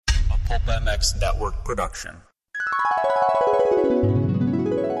Pulpmx Network production.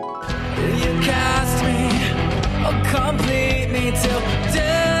 You cast me, complete me till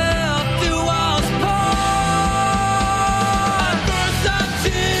death do us part.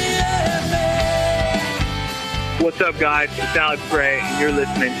 What's up, guys? It's Alex Gray, and you're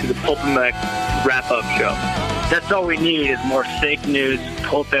listening to the Pulpmx Wrap Up Show. That's all we need is more fake news,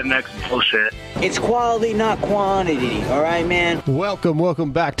 Pulpmx bullshit. It's quality, not quantity. All right, man?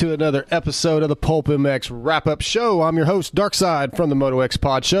 Welcome back to another episode of the Pulpmx Wrap Up Show. I'm your host, Darkside from the MotoX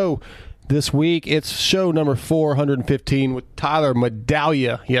Pod Show. This week, it's show number 415 with Tyler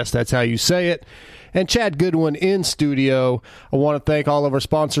Medaglia. Yes, that's how you say it. And Chad Goodwin in studio. I want to thank all of our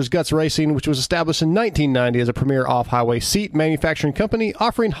sponsors, Guts Racing, which was established in 1990 as a premier off-highway seat manufacturing company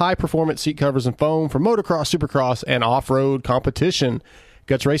offering high-performance seat covers and foam for motocross, supercross, and off-road competition.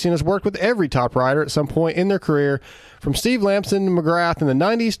 Guts Racing has worked with every top rider at some point in their career, from Steve Lamson and McGrath in the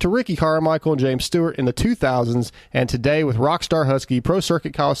 90s to Ricky Carmichael and James Stewart in the 2000s, and today with Rockstar Husky, Pro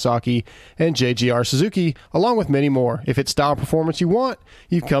Circuit Kawasaki, and JGR Suzuki, along with many more. If it's style performance you want,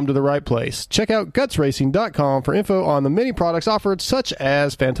 you've come to the right place. Check out gutsracing.com for info on the many products offered, such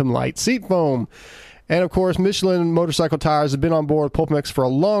as Phantom Light Seat Foam. And, of course, Michelin Motorcycle Tires have been on board with Pulpmx for a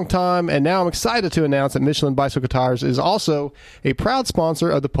long time, and now I'm excited to announce that Michelin Bicycle Tires is also a proud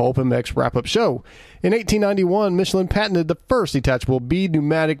sponsor of the Pulpmx Wrap Up Show. In 1891, Michelin patented the first detachable bead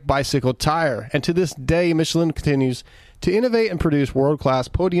pneumatic bicycle tire, and to this day, Michelin continues to innovate and produce world-class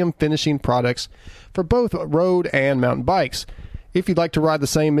podium finishing products for both road and mountain bikes. If you'd like to ride the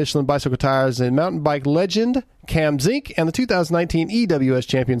same Michelin bicycle tires as mountain bike legend Cam Zink and the 2019 EWS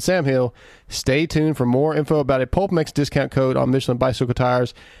champion Sam Hill, stay tuned for more info about a Pulpmx discount code on Michelin bicycle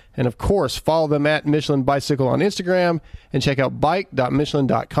tires. And of course, follow them at Michelin Bicycle on Instagram and check out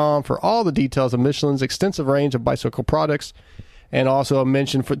bike.michelin.com for all the details of Michelin's extensive range of bicycle products. And also a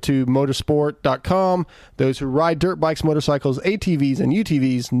mention to motorsport.com. Those who ride dirt bikes, motorcycles, ATVs, and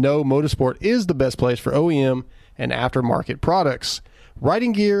UTVs know Motorsport is the best place for OEM and aftermarket products.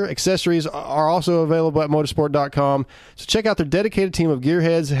 Riding gear, accessories are also available at motorsport.com. So check out their dedicated team of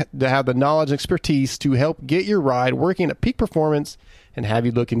gearheads that have the knowledge and expertise to help get your ride working at peak performance and have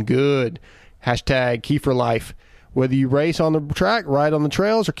you looking good. Hashtag Key for Life. Whether you race on the track, ride on the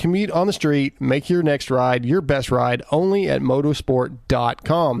trails, or commute on the street, make your next ride your best ride only at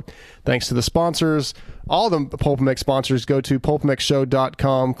motorsport.com. Thanks to the sponsors. All the Pulpmx sponsors, go to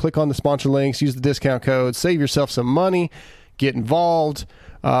pulpmxshow.com, click on the sponsor links, use the discount code, save yourself some money, get involved.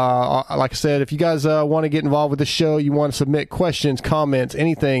 Like I said, if you guys want to get involved with the show, you want to submit questions, comments,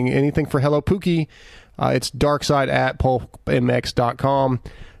 anything for Hello Pookie, it's darkside at pulpmx.com.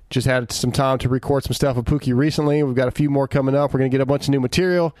 Just had some time to record some stuff with Pookie recently. We've got a few more coming up. We're going to get a bunch of new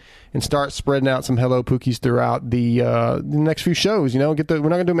material and start spreading out some Hello Pookies throughout the next few shows. You know, we're not going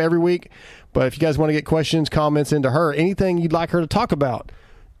to do them every week, but if you guys want to get questions, comments into her, anything you'd like her to talk about,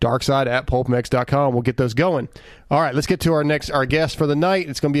 darkside at pulpmx.com. We'll get those going. All right, let's get to our guest for the night.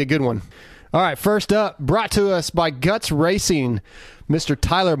 It's going to be a good one. All right, first up, brought to us by Guts Racing, Mr.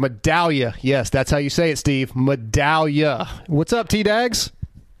 Tyler Medaglia. Yes, that's how you say it, Steve. Medaglia. What's up, T-Dags?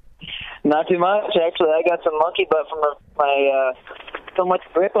 Not too much, actually. I got some monkey butt from my so much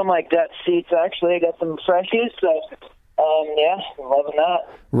grip on my gut seats, actually. I got some freshies, so, yeah, I'm loving that.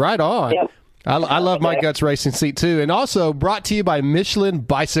 Right on. Yep. I love my Guts Racing seat, too. And also brought to you by Michelin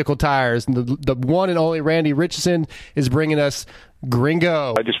Bicycle Tires. The one and only Randy Richardson is bringing us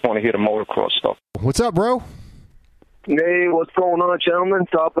Gringo. I just want to hear the motocross stuff. What's up, bro? Hey, what's going on, gentlemen?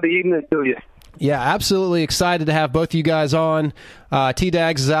 Top of the evening to you. Yeah, absolutely excited to have both of you guys on.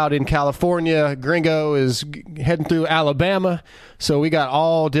 T-Dags is out in California. Gringo is heading through Alabama. So we got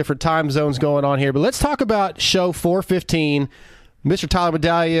all different time zones going on here. But let's talk about show 415. Mr. Tyler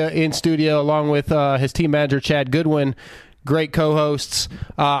Medaglia in studio along with his team manager, Chad Goodwin. Great co-hosts.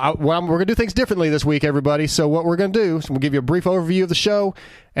 We're going to do things differently this week, everybody. So what we're going to do is we'll give you a brief overview of the show,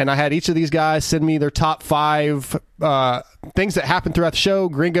 and I had each of these guys send me their top 5 things that happened throughout the show.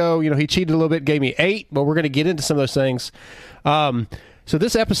 Gringo, he cheated a little bit, gave me 8, but we're going to get into some of those things. So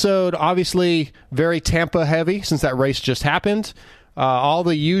this episode, obviously, very Tampa heavy since that race just happened. All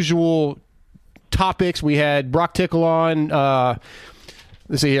the usual topics. We had Brock Tickle on.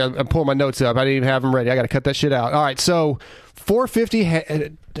 Let's see here. I'm pulling my notes up. I didn't even have them ready. I got to cut that shit out. All right, so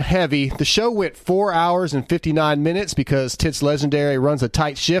 450 heavy. The show went 4 hours and 59 minutes because Tits Legendary runs a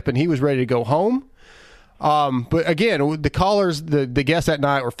tight ship, and he was ready to go home. But again, the callers, the guests that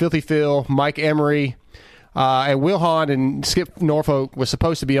night were Filthy Phil, Mike Emery, and Will Hahn, and Skip Norfolk was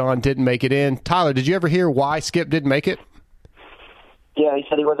supposed to be on, didn't make it in. Tyler, did you ever hear why Skip didn't make it? Yeah, he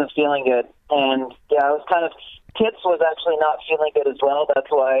said he wasn't feeling good. And, yeah, I was kind of Tits was actually not feeling good as well. That's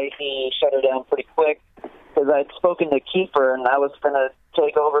why he shut her down pretty quick, because I'd spoken to Kiefer, and I was going to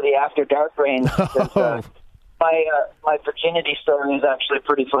take over the After Dark reign. My virginity story is actually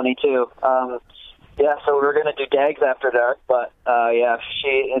pretty funny, too. Yeah, so we were going to do Dags After Dark, but,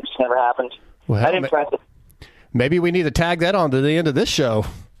 it just never happened. Well, I didn't press it. Maybe we need to tag that on to the end of this show.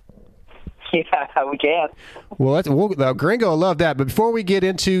 Yeah, we can. Well, Gringo will love that. But before we get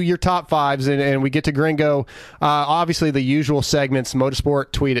into your top fives and we get to Gringo, obviously the usual segments: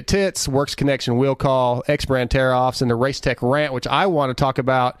 Motorsport Tweet at Tits, Works Connection Wheel Call, X Brand Tear-Offs, and the Race Tech Rant, which I want to talk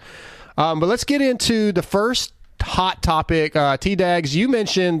about. But let's get into the first hot topic. T-Dags, you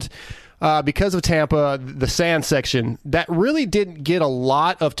mentioned because of Tampa, the sand section. That really didn't get a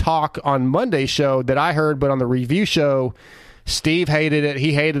lot of talk on Monday's show that I heard, but on the review show, Steve hated it.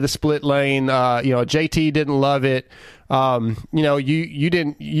 He hated the split lane. JT didn't love it.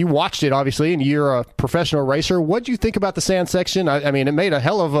 You watched it obviously, and you're a professional racer. What do you think about the sand section? I mean, it made a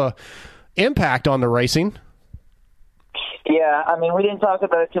hell of a impact on the racing. Yeah, I mean, we didn't talk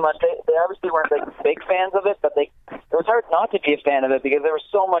about it too much. They obviously weren't big fans of it, but it was hard not to be a fan of it because there was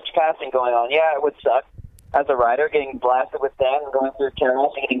so much passing going on. Yeah, it would suck as a rider getting blasted with sand and going through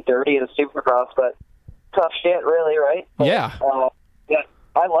turns and getting dirty at a Supercross, but tough shit, really, right? But, yeah. Yeah,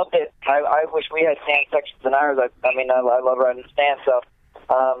 I loved it. I wish we had sand sections in ours. I love riding sand. So,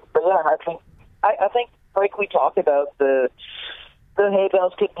 but yeah, I think like we talked about the hay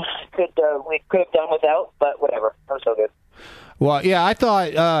bales we could have done without, but whatever. It was so good. Well, yeah, I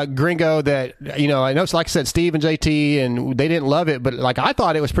thought, Gringo, that, I know, it's like I said, Steve and JT, and they didn't love it, but I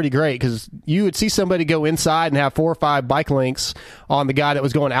thought it was pretty great because you would see somebody go inside and have 4 or 5 bike links on the guy that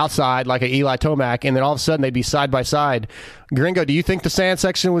was going outside, like an Eli Tomac, and then all of a sudden they'd be side by side. Gringo, do you think the sand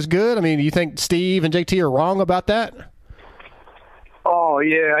section was good? I mean, do you think Steve and JT are wrong about that? Oh,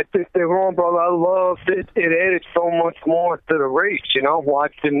 yeah, I think they're wrong, brother. I loved it. It added so much more to the race,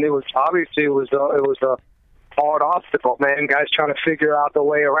 watching. It was a hard obstacle, man. Guys trying to figure out the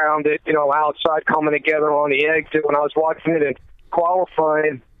way around it, outside coming together on the exit. When I was watching it and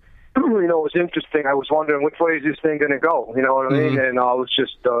qualifying, it was interesting. I was wondering which way is this thing going to go, you know what I mean? And I was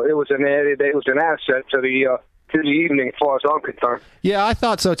just, it was an asset to the evening as far as I'm concerned. Yeah, I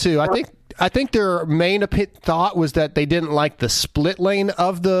thought so too. I think their main thought was that they didn't like the split lane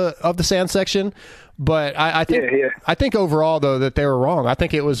of the sand section, but I think overall though that they were wrong. I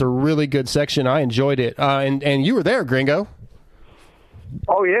think it was a really good section. I enjoyed it, and you were there, Gringo.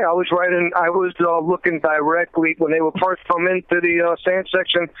 Oh yeah, I was looking directly when they were first coming into the sand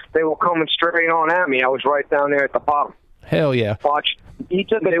section. They were coming straight on at me. I was right down there at the bottom. Hell yeah! Watch.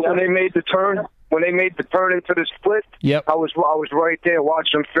 When they made the turn. When they made the turn into the split, yep. I was right there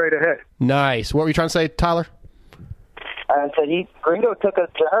watching them straight ahead. Nice. What were you trying to say, Tyler? I said Gringo took a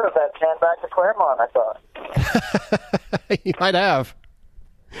jar of that sand back to Claremont, I thought. He might have.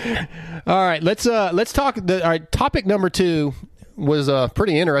 All right, let's talk. All right, topic number 2 was a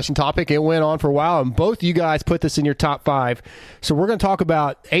pretty interesting topic. It went on for a while, and both you guys put this in your top 5. So we're going to talk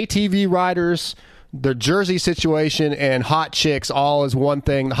about ATV riders, the jersey situation, and hot chicks all as one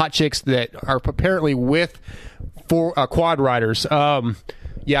thing. The hot chicks that are apparently with quad riders. I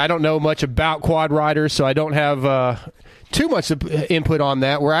don't know much about quad riders, so I don't have too much input on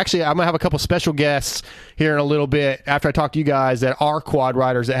that. I'm going to have a couple special guests here in a little bit after I talk to you guys that are quad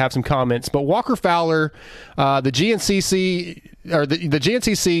riders that have some comments. But Walker Fowler, the GNCC or the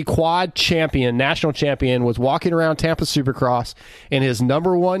GNCC quad champion, national champion, was walking around Tampa Supercross in his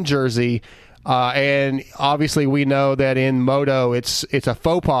number 1 jersey. And obviously we know that in moto it's a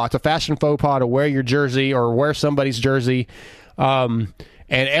faux pas, it's a fashion faux pas to wear your jersey or wear somebody's jersey. And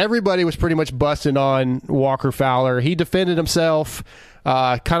everybody was pretty much busting on Walker Fowler. He defended himself,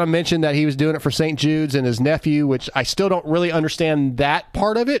 kind of mentioned that he was doing it for St. Jude's and his nephew, which I still don't really understand that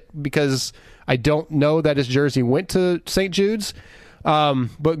part of it because I don't know that his jersey went to St. Jude's.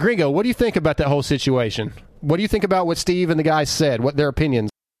 But Gringo, what do you think about that whole situation? What do you think about what Steve and the guys said, what their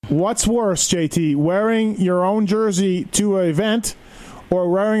opinions? What's worse, JT, wearing your own jersey to an event or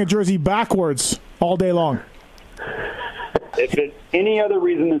wearing a jersey backwards all day long? If it's any other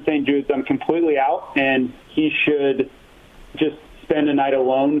reason than St. Jude's, I'm completely out, and he should just spend a night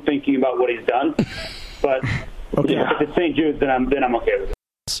alone thinking about what he's done. But okay. If it's St. Jude's, then I'm okay with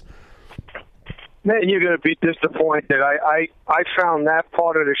it. Man, you're going to be disappointed. I found that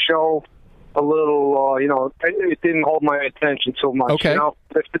part of the show a little, it didn't hold my attention so much. Okay.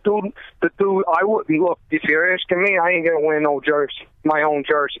 If the dude, I wouldn't look. If you're asking me, I ain't gonna wear no jersey, my own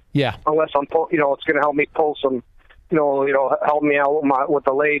jersey. Yeah. Unless I'm, it's gonna help me pull some help me out with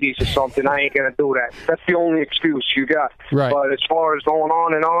the ladies or something. I ain't gonna do that. That's the only excuse you got. Right. But as far as going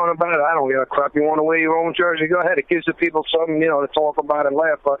on and on about it, I don't give a crap. You want to wear your own jersey? Go ahead. It gives the people something, to talk about and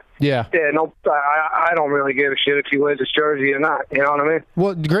laugh. But no, I don't really give a shit if he wears his jersey or not. You know what I mean?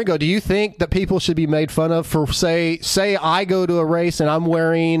 Well, Gringo, do you think that people should be made fun of for say I go to a race and I'm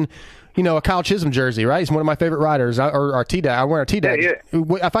wearing, a Kyle Chisholm jersey, right? He's one of my favorite riders, or T-Dag. I'm wearing a T-Dag. Yeah.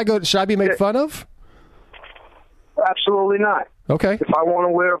 If I go, should I be made fun of? Absolutely not. Okay. If I want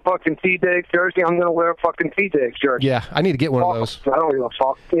to wear a fucking T-Dag jersey, I'm going to wear a fucking T-Dag jersey. Yeah, I need to get one of those. I don't give a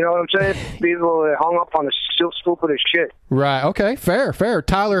fuck. You know what I'm saying? People are hung up on the stupidest shit. Right. Okay. Fair.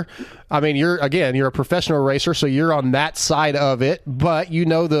 Tyler, I mean, you're a professional racer, so you're on that side of it, but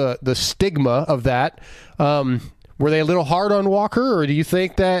the stigma of that. Were they a little hard on Walker, or do you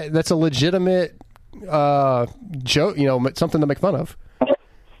think that that's a legitimate joke, something to make fun of?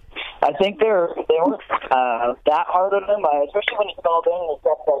 I think they weren't that hard on him, especially when he called in.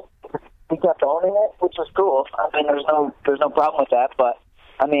 He kept owning it, which was cool. I mean, there's no problem with that. But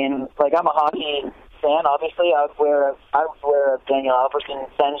I mean, like, I'm a hockey fan. Obviously, I would wear a Daniel Alfredsson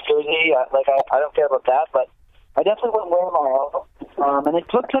Sens jersey. I don't care about that, but I definitely wouldn't wear my own. And it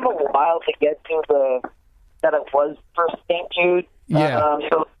took him a while to get to that it was for St. Jude. Yeah.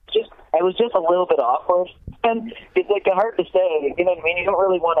 So it was just a little bit awkward, and it's like hard to say. You know what I mean? You don't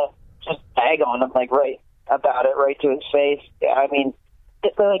really want to just bag on him right to his face. Yeah, I mean,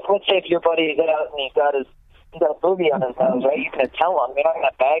 it's like, let's say if your buddy is out and he's got a boogie on his nose, right? You're gonna tell him. You're not gonna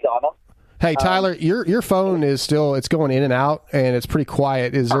bag on him. Hey, Tyler, your phone is still, it's going in and out, and it's pretty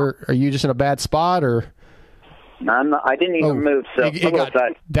quiet. Are you just in a bad spot, or? I didn't even move, so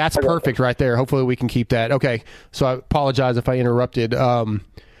that's perfect right there. Hopefully we can keep that. Okay, so I apologize if I interrupted.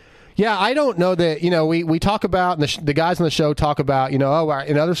 Yeah, I don't know that, we talk about, and the guys on the show talk about, in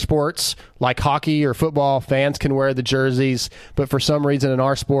other sports like hockey or football, fans can wear the jerseys, but for some reason in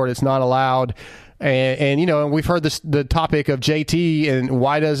our sport it's not allowed. And we've heard the topic of JT and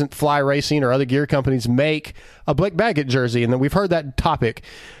why doesn't Fly Racing or other gear companies make a Blake Baggett jersey? And then we've heard that topic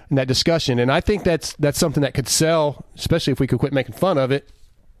and that discussion. And I think that's something that could sell, especially if we could quit making fun of it.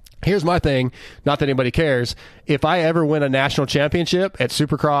 Here's my thing, not that anybody cares. If I ever win a national championship at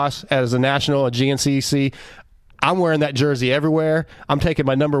Supercross, as a national, a GNCC, I'm wearing that jersey everywhere. I'm taking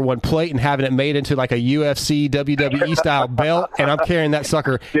my number 1 plate and having it made into like a UFC, WWE style belt, and I'm carrying that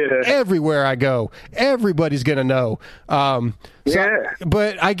sucker everywhere I go. Everybody's going to know.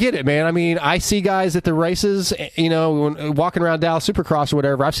 But I get it, man. I mean, I see guys at the races, when walking around Dallas Supercross or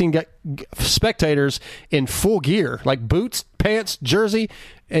whatever. I've seen spectators in full gear, like boots, pants, jersey,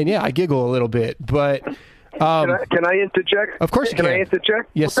 and yeah, I giggle a little bit. But can I interject? Of course you can. Can I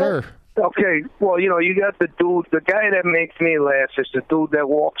interject? Yes, sir. Okay, well, you got the guy that makes me laugh is the dude that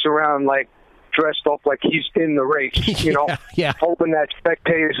walks around dressed up like he's in the race, hoping that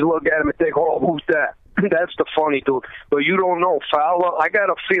spectators look at him and think, oh, who's that? That's the funny dude. But you don't know. Fowler, I got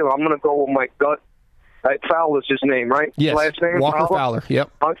a feeling. I'm going to go with my gut. Fowler's his name, right? Yes, last name, Walker Fowler.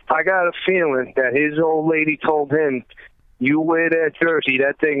 Yep. I got a feeling that his old lady told him, you wear that jersey,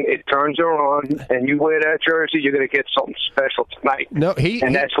 that thing, it turns her on, and you wear that jersey, you're going to get something special tonight. No,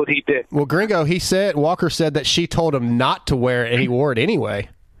 that's what he did. Well, Gringo, Walker said that she told him not to wear it, and he wore it anyway.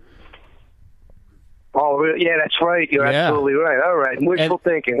 Oh, yeah, that's right. You're absolutely right. All right. Wishful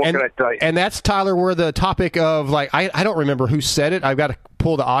thinking. What can I tell you? And that's, Tyler, where the topic of, I don't remember who said it. I've got to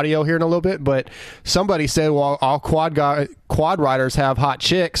pull the audio here in a little bit, but somebody said, well, all quad riders have hot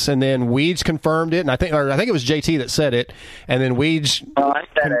chicks, and then Weege confirmed it, and I think it was JT that said it, and then Weege... Oh, I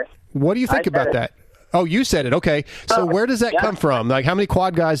said it. What do you think about that? Oh, you said it. Okay. So where does that come from? How many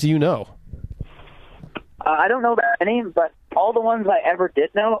quad guys do you know? I don't know that many, but all the ones I ever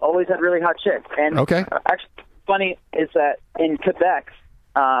did know always had really hot chicks. And actually, funny is that in Quebec,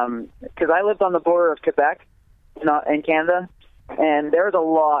 because I lived on the border of Quebec, in Canada, and there's a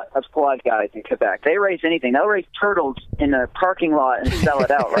lot of quad guys in Quebec. They race anything. They'll race turtles in a parking lot and sell it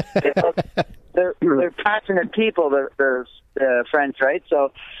out. Right? They're passionate people. They're French, right?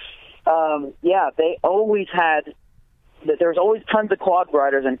 So, they always had. There's always tons of quad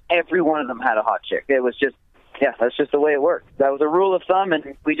riders, and every one of them had a hot chick. It was just, that's just the way it worked. That was a rule of thumb,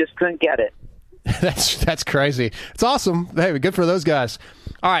 and we just couldn't get it. That's crazy. It's awesome. Hey, good for those guys.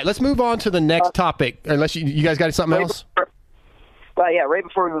 All right, let's move on to the next topic. Unless you guys got something else? Right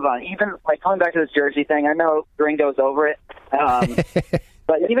before we move on, even coming back to this jersey thing, I know Gringo's over it.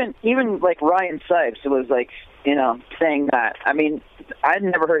 But even Ryan Sipes was saying that. I mean, I'd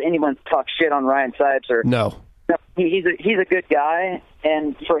never heard anyone talk shit on Ryan Sipes or no. He's a good guy,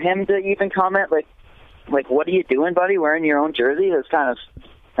 and for him to even comment like what are you doing, buddy, wearing your own jersey? That's kind of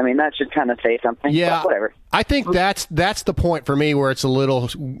I mean, that should kind of say something. Yeah, but whatever. I think that's the point for me where it's a little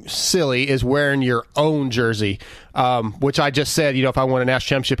silly is wearing your own jersey, which I just said, if I won a national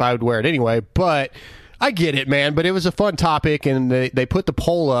championship, I would wear it anyway. But I get it, man. But it was a fun topic, and they put the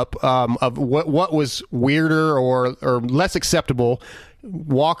poll up of what was weirder or less acceptable.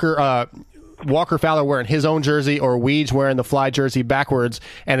 Walker Fowler wearing his own jersey or Weege wearing the Fly jersey backwards,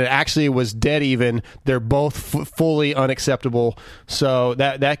 and it actually was dead even. They're both fully unacceptable. So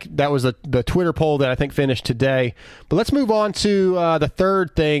that was the Twitter poll that I think finished today. But let's move on to the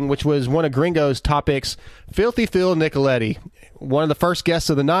third thing, which was one of Gringo's topics, Filthy Phil Nicoletti, one of the first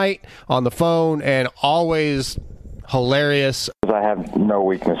guests of the night on the phone, and always hilarious. I have no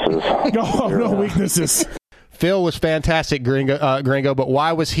weaknesses. No weaknesses. Phil was fantastic, Gringo. But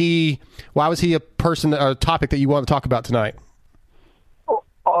why was he a topic that you want to talk about tonight?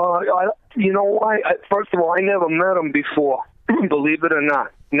 You know why? First of all, I never met him before. Believe it or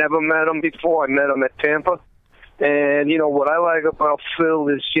not, never met him before. I met him at Tampa, and what I like about Phil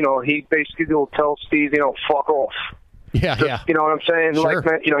is he basically will tell Steve fuck off. Yeah, so, yeah. You know what I'm saying? Sure. Like,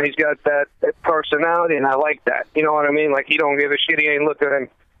 man, he's got that personality, and I like that. You know what I mean? Like, he don't give a shit. He ain't looking to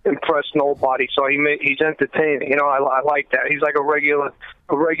impress nobody. So he's entertaining. I like that. He's like a regular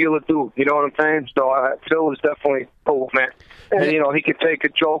dude. You know what I'm saying? So Phil is definitely cool, man. And he could take a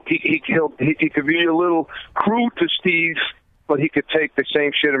joke. He could be a little crude to Steve, but he could take the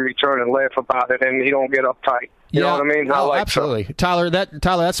same shit in return and laugh about it, and he don't get uptight. You know what I mean? I like absolutely. Phil. Tyler,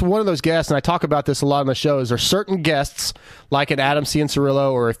 that's one of those guests, and I talk about this a lot on the show, is there certain guests, like an Adam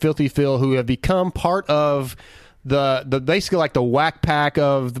Cianciarillo or a Filthy Phil, who have become part of the basically like the whack pack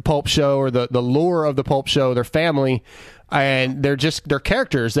of the Pulp Show, or the lure of the Pulp Show, their family, and they're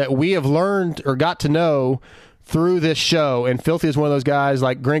characters that we have learned or got to know through this show. And Filthy is one of those guys,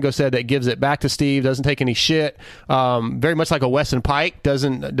 like Gringo said, that gives it back to Steve, doesn't take any shit, very much like a Weston Pike,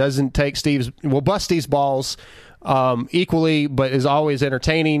 doesn't take bust Steve's balls equally, but is always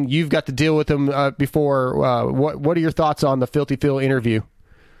entertaining. You've got to deal with him before. What are your thoughts on the Filthy Phil interview?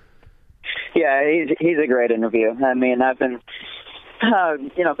 Yeah, he's a great interview. I mean, I've been,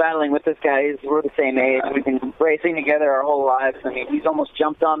 battling with this guy. We're the same age. We've been racing together our whole lives. I mean, he's almost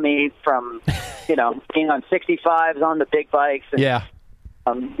jumped on me from, being on 65s on the big bikes. And, yeah.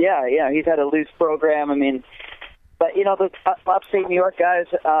 He's had a loose program. I mean, but the upstate New York guys,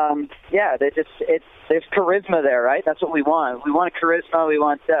 there's charisma there, right? That's what we want. We want charisma. We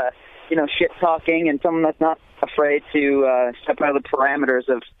want, shit talking, and someone that's not afraid to step out of the parameters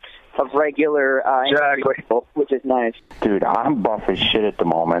of regular exactly. People, which is nice. Dude, I'm buff as shit at the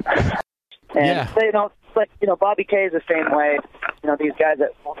moment. And they don't, Bobby K is the same way. These guys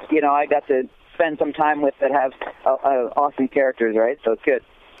that, I got to spend some time with that have awesome characters, right? So it's good.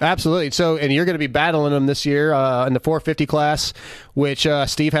 Absolutely. So, and you're going to be battling them this year in the 450 class, which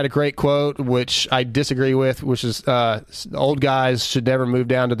Steve had a great quote, which I disagree with, which is old guys should never move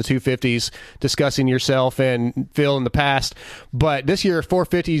down to the 250s, discussing yourself and Phil in the past. But this year,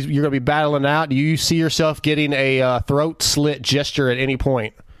 450s, you're going to be battling out. Do you see yourself getting a throat slit gesture at any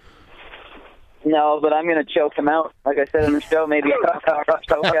point? No, but I'm going to choke him out. Like I said on the show, maybe choke out.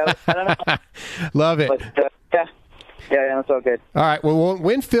 I don't know. Love it. But, Yeah, that's all good. All right. Well,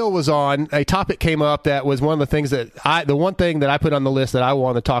 when Phil was on, a topic came up that was one of the things the one thing that I put on the list that I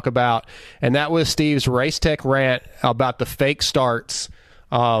wanted to talk about, and that was Steve's race tech rant about the fake starts.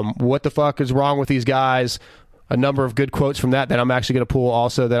 What the fuck is wrong with these guys? A number of good quotes from that I'm actually going to pull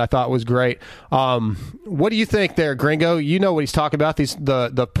also that I thought was great. What do you think there, Gringo? You know what he's talking about, these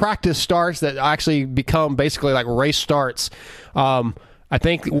the practice starts that actually become basically like race starts. I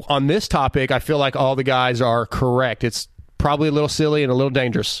think on this topic, I feel like all the guys are correct. It's probably a little silly and a little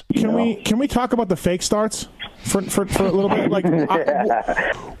dangerous. Can we talk about the fake starts for a little bit? Like,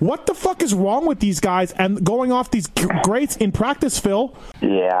 what the fuck is wrong with these guys and going off these greats in practice, Phil?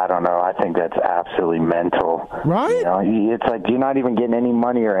 Yeah, I don't know. I think that's absolutely mental. Right? It's like you're not even getting any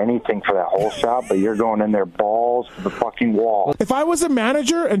money or anything for that whole shot, but you're going in there balls to the fucking wall. If I was a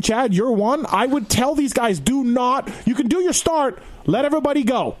manager, and Chad, you're one, I would tell these guys, you can do your start, let everybody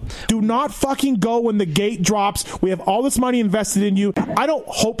go. Do not fucking go when the gate drops. We have all this money invested in you. I don't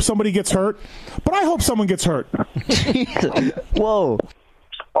hope somebody gets hurt, but I hope someone gets hurt. Whoa.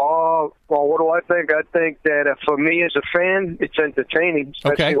 Well, what do I think? I think that for me as a fan, it's entertaining,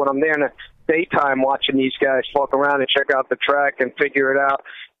 especially when I'm there in the daytime watching these guys fuck around and check out the track and figure it out.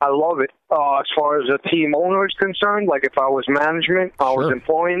 I love it. As far as a team owner is concerned, like if I was management, I was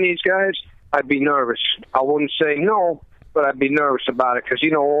employing these guys, I'd be nervous. I wouldn't say no, but I'd be nervous about it because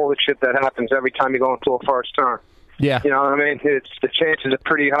all the shit that happens every time you go into a first turn. Yeah. You know what I mean? The chances are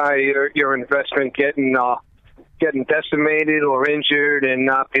pretty high your investment getting getting decimated or injured and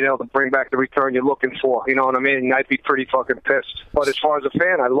not being able to bring back the return you're looking for. You know what I mean? I'd be pretty fucking pissed. But as far as a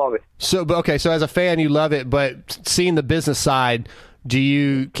fan, I love it. So as a fan, you love it, but seeing the business side,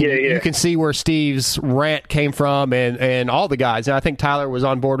 you can see where Steve's rant came from and all the guys, and I think Tyler was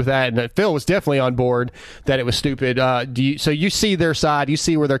on board with that, and Phil was definitely on board that it was stupid. So you see their side, you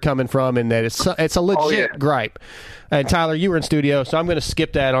see where they're coming from, and that it's a legit gripe. And Tyler, you were in studio, so I'm going to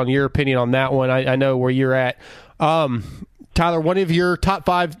skip that on your opinion on that one. I know where you're at. Tyler, one of your top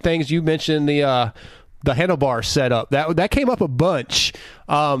 5 things you mentioned, the handlebar setup that came up a bunch,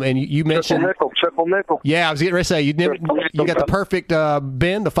 and you mentioned triple nickel. Yeah, I was getting ready to say you got the perfect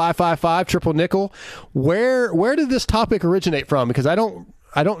bend, the 555 triple nickel. Where did this topic originate from? Because I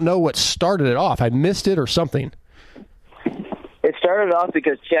don't know what started it off. I missed it or something. It started off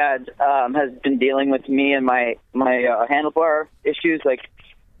because Chad has been dealing with me and my handlebar issues. Like,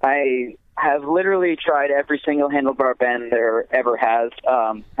 I have literally tried every single handlebar bend there ever has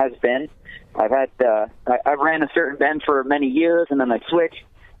been. I've had I ran a certain bend for many years, and then I switched,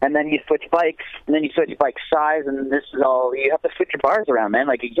 and then you switch bikes, and then you switch bike size, and this is all you have to switch your bars around, man.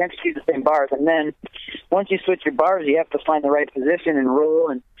 Like, you can't use the same bars, and then once you switch your bars, you have to find the right position and roll,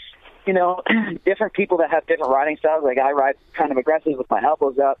 and you know, different people that have different riding styles. Like, I ride kind of aggressive with my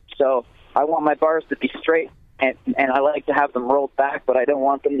elbows up, so I want my bars to be straight, and I like to have them rolled back, but I don't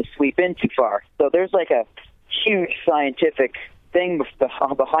want them to sweep in too far. So there's like a huge scientific thing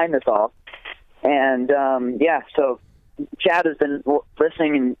behind this all. And, so Chad has been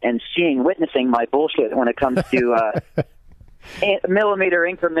listening and witnessing my bullshit when it comes to millimeter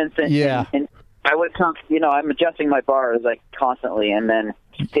increments. And I would come, I'm adjusting my bars like constantly. And then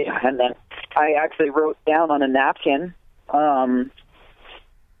I actually wrote down on a napkin,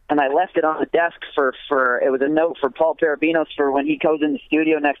 and I left it on the desk for it was a note for Paul Parabinos for when he goes in the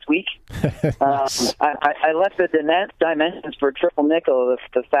studio next week. I left the dimensions for triple nickel,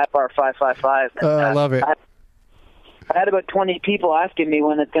 the Fat Bar 555. I love it. I had about 20 people asking me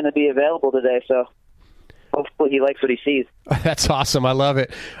when it's going to be available today, so hopefully he likes what he sees. That's awesome. I love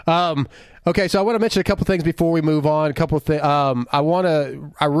it. Okay, so I want to mention a couple things before we move on. A couple of things.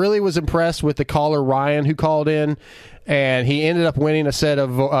 I really was impressed with the caller Ryan who called in, and he ended up winning a set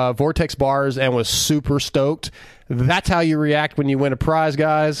of Vortex bars and was super stoked. That's how you react when you win a prize,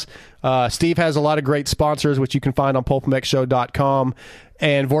 guys. Steve has a lot of great sponsors, which you can find on pulpmxshow.com,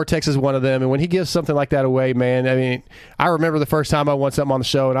 and Vortex is one of them. And when he gives something like that away, man, I mean, I remember the first time I won something on the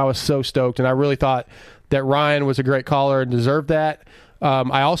show, and I was so stoked, and I really thought that Ryan was a great caller and deserved that.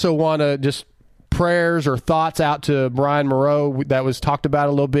 I also want to just prayers or thoughts out to Brian Moreau that was talked about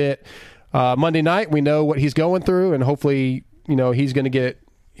a little bit. Monday night, we know what he's going through, and hopefully, he's going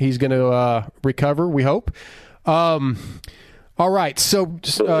to recover, we hope. All right. So,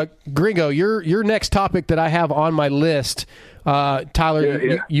 Gringo, your next topic that I have on my list,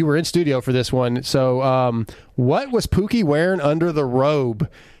 Tyler, you were in studio for this one. So, what was Pookie wearing under the robe?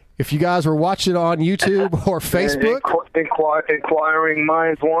 If you guys were watching on YouTube or Facebook, inquiring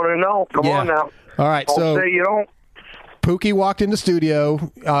minds want to know. Come on now. All right. Don't say you don't. Pookie walked into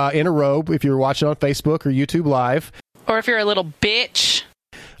studio in a robe. If you were watching on Facebook or YouTube Live, or if you're a little bitch.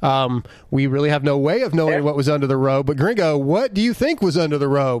 We really have no way of knowing what was under the robe. But Gringo, what do you think was under the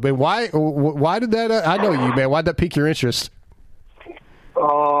robe, and why did that? I know you, man. Why did that pique your interest?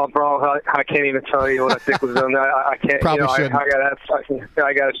 Oh, bro, I can't even tell you what I think was under. I can't. Probably shouldn't. I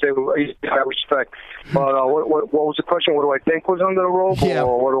gotta say, I respect. But what was the question? What do I think was under the robe? Yeah.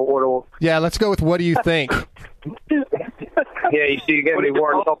 Yeah. Let's go with what do you think? Yeah, you see, you're getting me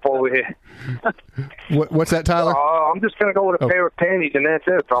worked up over here. What's that, Tyler? I'm just gonna go with a pair of panties, and that's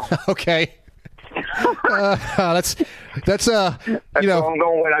it, bro. Okay. That's what I'm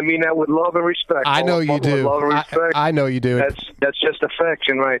going with. I mean that with love and respect. I know you do. Love and respect. I know you do. That's just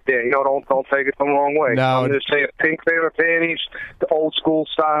affection right there. Don't take it the wrong way. No. I'm just saying pink pair of panties, the old school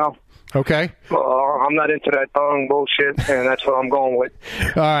style. Okay. I'm not into that thong bullshit, and that's what I'm going with.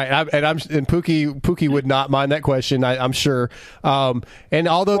 All right, and Pookie would not mind that question, I'm sure. And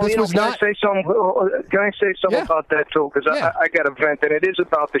although this was not, can I say something about that too? Because I got a vent, and it is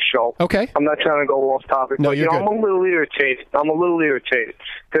about the show. Okay. I'm not trying to go off topic. No, but, you're good. I'm a little irritated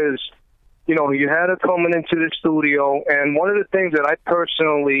because. You had her coming into the studio, and one of the things that I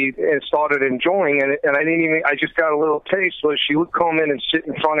personally started enjoying, and I just got a little taste, was she would come in and sit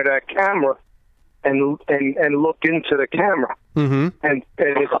in front of that camera and look into the camera. Mm-hmm. And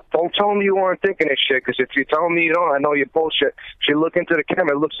don't tell me you weren't thinking this shit, because if you tell me you don't, I know you're bullshit. She look into the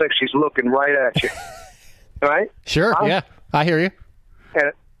camera, it looks like she's looking right at you. Right? Sure, yeah, I hear you.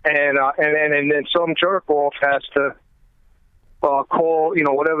 And then some jerk off has to call,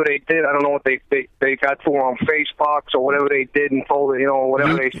 whatever they did. I don't know what they got to her on Facebox or whatever they did and told her,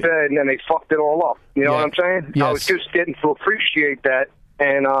 whatever they said, and then they fucked it all up. You know what I'm saying? Yes. I was just getting to appreciate that,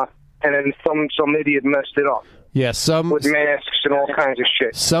 and then some idiot messed it up. Yes, with masks and all kinds of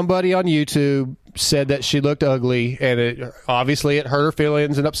shit. Somebody on YouTube said that she looked ugly, and it hurt her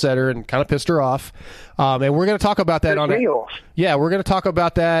feelings and upset her and kind of pissed her off. And we're going to talk about that we're going to talk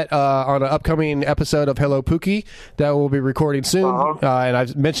about that on an upcoming episode of Hello Pookie that we'll be recording soon. And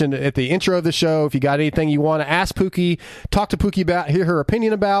I've mentioned at the intro of the show, if you got anything you want to ask Pookie, talk to Pookie about, hear her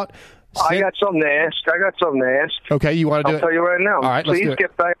opinion about. I got something to ask. Okay, you want to do it? I'll tell you right now. All right, please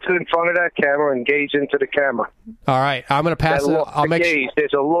get back to in front of that camera and gaze into the camera. All right, I'm going to pass it. I'll make gaze.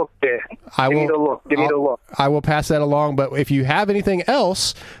 There's a look there. Give me the look. I will pass that along. But if you have anything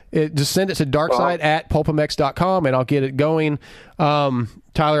else, just send it to Darkside at Pulpmx.com, and I'll get it going.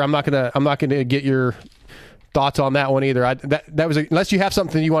 Tyler, I'm not gonna get your thoughts on that one either. That was unless you have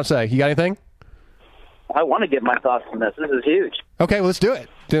something you want to say. You got anything? I want to get my thoughts on this. This is huge. Okay, well, let's do it.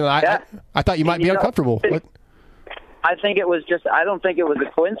 I thought you might be uncomfortable. I think it was I don't think it was a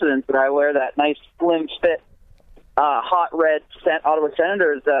coincidence that I wear that nice slim fit, hot red Ottawa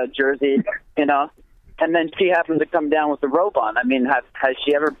Senators jersey, and then she happens to come down with the robe on. I mean, has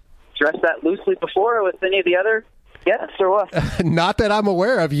she ever dressed that loosely before with any of the other guests or what? Not that I'm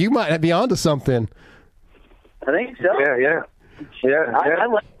aware of. You might be onto something. I think so. Yeah.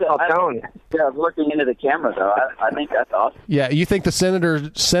 I'm telling you. Yeah, I was looking into the camera, though. I think that's awesome. Yeah, you think the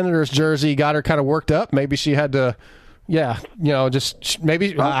Senator's jersey got her kind of worked up? Maybe she had to, just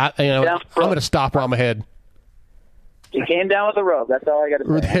maybe, I'm going to stop while I'm ahead. She came down with a robe. That's all I got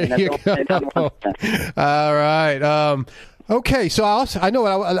to say. There you go. All right. Okay, so I know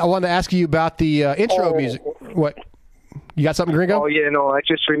what I wanted to ask you about the intro music. What? You got something, Gringo? Oh, yeah, no, I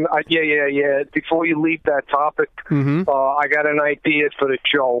just yeah. Before you leave that topic, I got an idea for the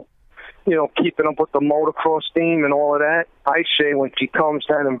show. Keeping up with the motocross theme and all of that. I say when she comes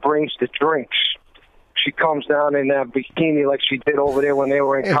down and brings the drinks, she comes down in that bikini like she did over there when they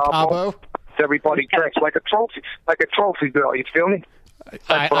were in Cabo. Everybody drinks like a trophy girl. You feel me?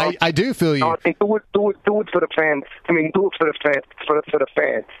 I do feel you. I think do it for the fans. I mean, do it for the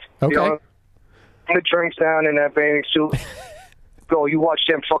fans. Okay. The drinks down in that bathing suit. Go, you watch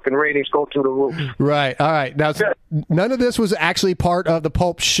them fucking ratings go through the roof. Right. All right. Now, none of this was actually part of the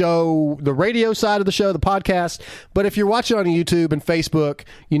Pulp show, the radio side of the show, the podcast. But if you're watching on YouTube and Facebook,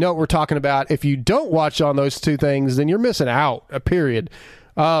 you know what we're talking about. If you don't watch on those two things, then you're missing out. Period.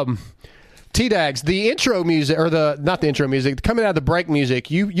 T-Dags, the intro music, or not the intro music, coming out of the break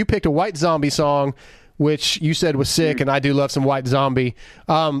music. You picked a White Zombie song, which you said was sick, and I do love some White Zombie.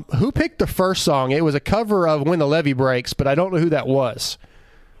 Who picked the first song? It was a cover of When the Levee Breaks, but I don't know who that was.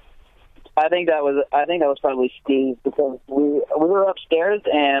 I think that was probably Steve, because we were upstairs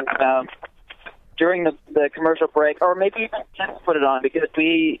and during the commercial break, or maybe even Ken put it on because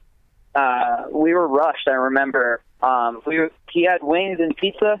we were rushed. I remember he had wings and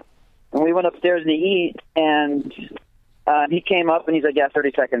pizza, and we went upstairs to eat, and he came up and he's like,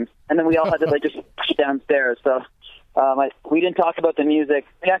 30 seconds. And then we all had to just push downstairs. So we didn't talk about the music.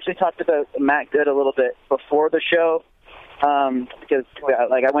 We actually talked about Matt Good a little bit before the show because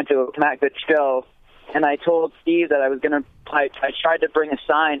I went to a Matt Good show and I told Steve that I tried to bring a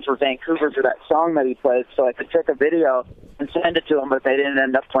sign for Vancouver for that song that he plays so I could take a video and send it to him, but they didn't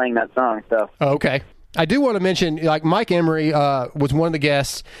end up playing that song. So okay. I do want to mention, Mike Emery was one of the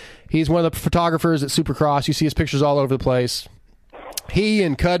guests. He's one of the photographers at Supercross. You see his pictures all over the place. He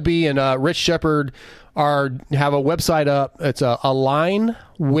and Cudby and Rich Shepard have a website up. It's align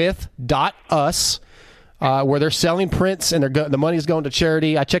with .us where they're selling prints and the money's going to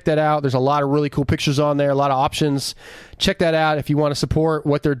charity. I checked that out. There's a lot of really cool pictures on there, a lot of options. Check that out if you want to support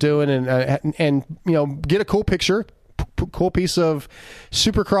what they're doing and get a cool picture. Cool piece of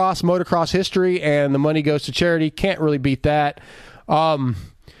Supercross, motocross history, and the money goes to charity. Can't really beat that.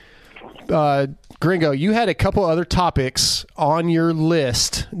 Gringo, you had a couple other topics on your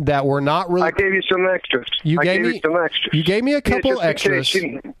list that were not really. I gave you some extras. You gave me a couple extras.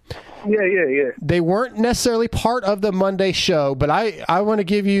 Yeah. They weren't necessarily part of the Monday show, but I want to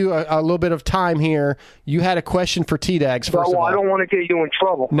give you a little bit of time here. You had a question for T-Dags first of all. I don't want to get you in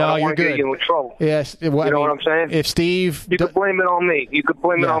trouble. No, you're good. Get you in trouble. Yes, you know what I'm saying? If Steve, you could blame it on me. You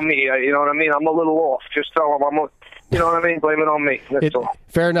know what I mean? I'm a little off. Just tell him you know what I mean? Blame it on me. That's all.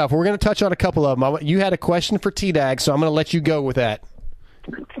 Fair enough. We're going to touch on a couple of them. You had a question for T-Dags, so I'm going to let you go with that.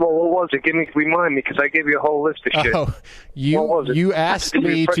 Well, what was it? Remind me, because I gave you a whole list of shit. Oh, you asked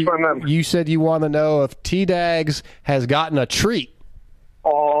me you said you want to know if T-Dags has gotten a treat.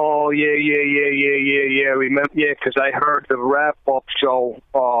 Oh, Oh, yeah. Remember? Yeah, because I heard the Wrap Up Show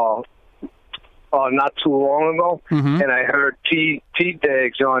not too long ago, and I heard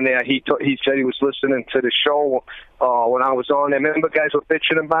T-Dags on there. He said he was listening to the show when I was on there. Remember guys were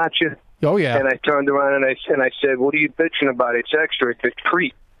bitching about you? Oh, yeah. And I turned around and I said, what are you bitching about? It's extra. It's a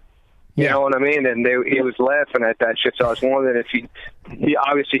treat. You know what I mean? And he was laughing at that shit, so I was wondering if he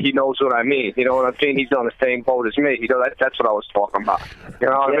obviously he knows what I mean. You know what I'm saying? He's on the same boat as me. You know, that's what I was talking about. You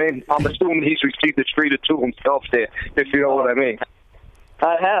know what I mean? I'm assuming he's received a treat or two himself there, if you know what I mean.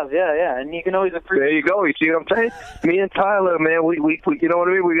 I have, yeah, and you can always appreciate. There you go. You see what I'm saying? Me and Tyler, man, we you know what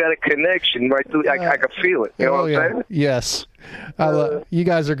I mean? We got a connection right through. I can feel it. You know what I'm saying? Yes, you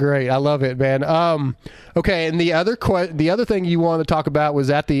guys are great. I love it, man. Okay, and the other thing you wanted to talk about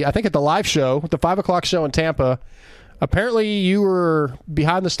was at the live show, the 5:00 show in Tampa. Apparently, you were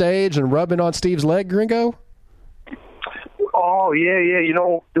behind the stage and rubbing on Steve's leg, Gringo. Oh, yeah. You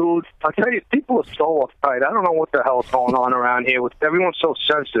know, dude, I tell you, people are so uptight. I don't know what the hell's going on around here. Everyone's so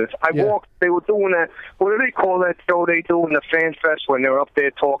sensitive. They were doing that, what do they call that show they do in the Fan Fest when they're up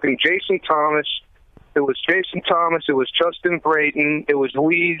there talking? Jason Thomas. It was Jason Thomas. It was Justin Brayton. It was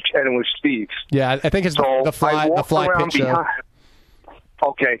Weege, and it was Steve. Yeah, I think it's the fly pit show.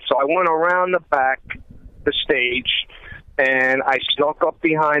 Okay, so I went around the back, the stage, and I snuck up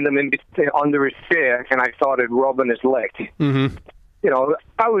behind him under his chair, and I started rubbing his leg. Mm-hmm. You know,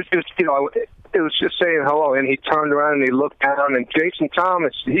 I was just, it was just saying hello, and he turned around and he looked down, and Jason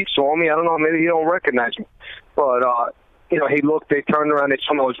Thomas, he saw me. I don't know, maybe he don't recognize me, but he looked. They turned around. They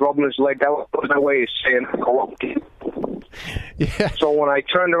saw me. I was rubbing his leg. That was my way of saying hello. Yeah. So when I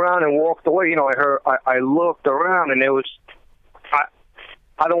turned around and walked away, I looked around, and there was.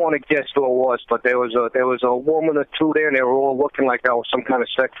 I don't want to guess who it was, but there was a woman or two there, and they were all looking like I was some kind of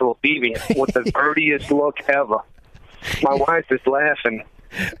sexual deviant with the dirtiest look ever. My wife is laughing,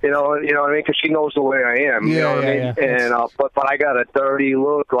 you know what I mean, because she knows the way I am. You know what I mean? And but I got a dirty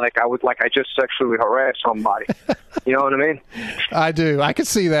look, like I just sexually harassed somebody. You know what I mean? I do. I can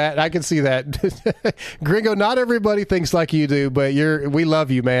see that. Gringo, not everybody thinks like you do, but we love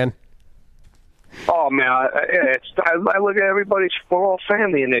you, man. Oh, man, I look at everybody, we're all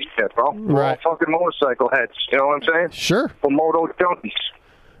family in this shit, bro. We're all fucking motorcycle heads, you know what I'm saying? Sure. We're moto junkies.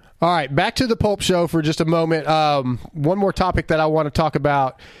 All right, back to the Pulp Show for just a moment. One more topic that I want to talk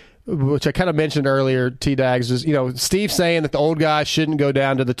about, which I kind of mentioned earlier, T-Dags, is, Steve saying that the old guys shouldn't go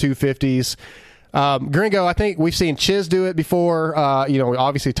down to the 250s. Gringo, I think we've seen Chiz do it before.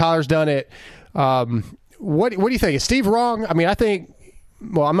 Obviously Tyler's done it. What do you think? Is Steve wrong? I mean, I think...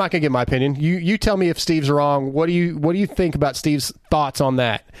 Well, I'm not going to give my opinion. You tell me if Steve's wrong. What do you think about Steve's thoughts on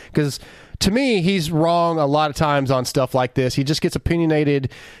that? Because to me, he's wrong a lot of times on stuff like this. He just gets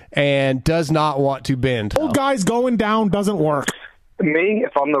opinionated and does not want to bend. Old guys going down doesn't work. Me,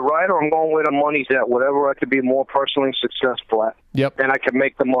 if I'm the rider, I'm going where the money's at, whatever I could be more personally successful at. Yep. And I can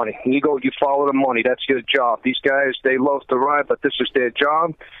make the money. And you follow the money. That's your job. These guys, they love to ride, but this is their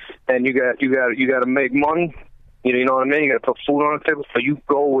job, and you got to make money. You know what I mean? You got to put food on the table, so you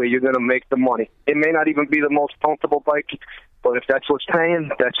go where you're going to make the money. It may not even be the most comfortable bike, but if that's what's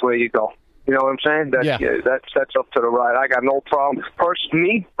paying, that's where you go. You know what I'm saying? That's up to the ride. I got no problem.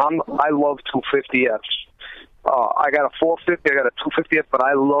 Personally, I love 250Fs. I got a 450, I got a 250F, but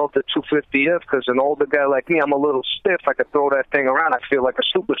I love the 250F because an older guy like me, I'm a little stiff. I could throw that thing around. I feel like a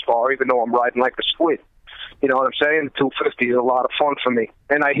superstar, even though I'm riding like a squid. You know what I'm saying? 250 is a lot of fun for me.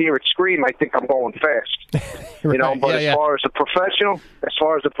 And I hear it scream, I think I'm going fast. Right. But as far as a professional,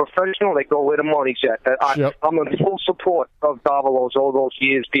 they go where the money's at. I'm in full support of Davalos all those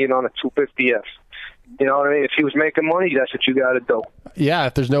years being on a 250F. You know what I mean? If he was making money, that's what you got to do. Yeah,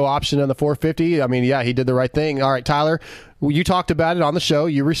 if there's no option on the 450, I mean, yeah, he did the right thing. All right, Tyler, you talked about it on the show.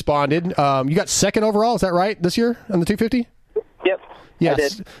 You responded. You got second overall, is that right, this year on the 250? Yep.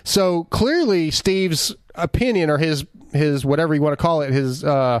 Yes. So clearly Steve's opinion, or his whatever you want to call it, his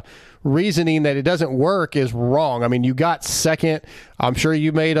reasoning that it doesn't work is wrong. I mean, you got second. I'm sure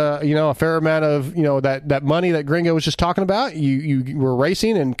you made a fair amount of that money that Gringo was just talking about. You were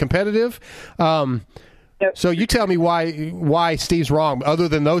racing and competitive. Yep. So you tell me why Steve's wrong, other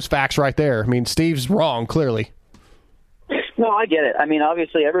than those facts right there. I mean, Steve's wrong clearly. No, I get it. I mean,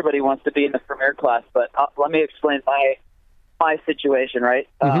 obviously everybody wants to be in the premier class, but let me explain my situation, right?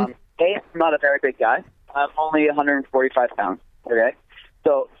 Mm-hmm. I'm not a very big guy. I'm only 145 pounds, okay?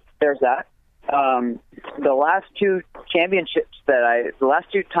 So there's that. The last two championships the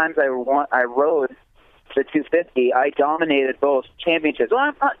last two times I rode the 250, I dominated both championships. Well,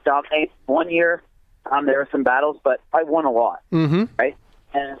 I'm not dominating. 1 year, there were some battles, but I won a lot, mm-hmm. right?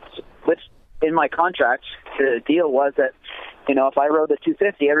 And which in my contract, the deal was that if I rode the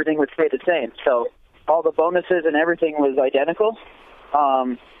 250, everything would stay the same. So all the bonuses and everything was identical.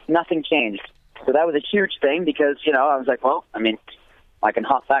 Nothing changed. So that was a huge thing because, I was like, well, I mean, I can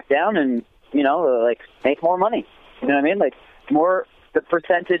hop back down and, make more money. You know what I mean? Like, more, the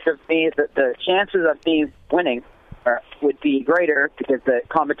percentage of me, the chances of me winning would be greater because the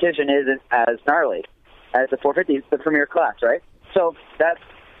competition isn't as gnarly as the 450, the premier class, right? So that's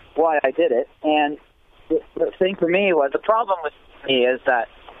why I did it. And the thing for me was, the problem with me is that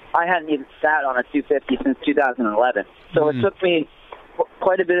I hadn't even sat on a 250 since 2011. So it took me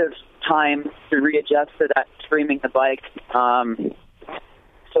quite a bit of time to readjust to that, streaming the bike.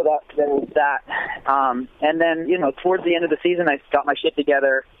 So there was that. And then, towards the end of the season, I got my shit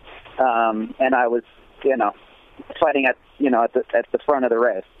together, and I was, fighting at the front of the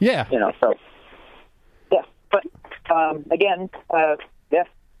race. Yeah. So, yeah. But, again, that's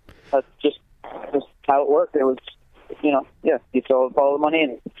just how it worked. It was, you follow the money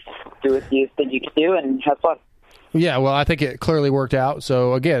and do what you think you can do and have fun. Yeah, well, I think it clearly worked out.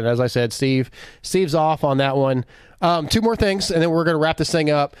 So, again, as I said, Steve's off on that one. Two more things, and then we're going to wrap this thing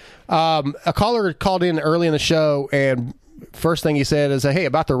up. A caller called in early in the show, and first thing he said is, hey,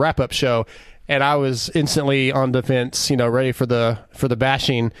 about the wrap-up show. And I was instantly on defense, ready for the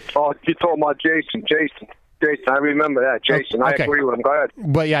bashing. Oh, you talking about Jason, I remember that, Jason. Okay. I agree with him. Go ahead.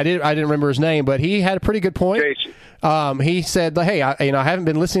 But yeah, I didn't remember his name, but he had a pretty good point. Jason. He said, "Hey, I haven't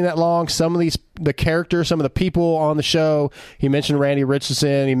been listening that long. Some of the characters, some of the people on the show. He mentioned Randy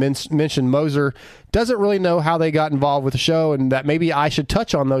Richardson. He mentioned Moser. Doesn't really know how they got involved with the show, and that maybe I should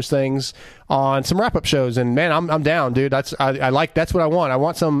touch on those things on some wrap up shows. And man, I'm down, dude. That's what I want. I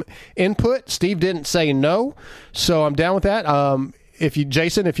want some input. Steve didn't say no, so I'm down with that.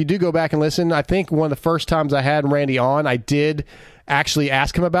 Jason, if you do go back and listen, I think one of the first times I had Randy on, I did actually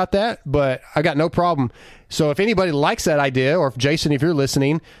ask him about that, but I got no problem. So if anybody likes that idea, or if Jason, if you're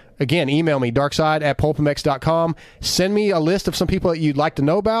listening, again, email me, darkside@pulpmx.com. Send me a list of some people that you'd like to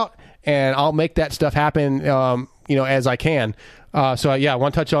know about, and I'll make that stuff happen, as I can. I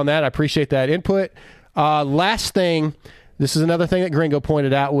want to touch on that. I appreciate that input. Last thing, this is another thing that Gringo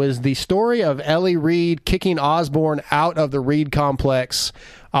pointed out, was the story of Ellie Reed kicking Osborne out of the Reed complex.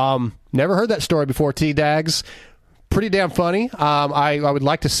 Never heard that story before, T-Dags. Pretty damn funny. I would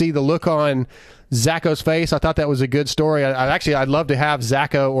like to see the look on Zacho's face. I thought that was a good story. I'd love to have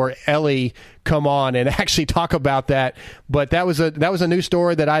Zacho or Ellie come on and actually talk about that. But that was a new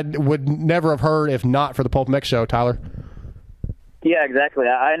story that I would never have heard if not for the Pulpmx show, Tyler. Yeah, exactly.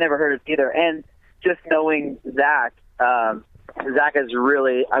 I never heard it either. And just knowing Zach, Zach is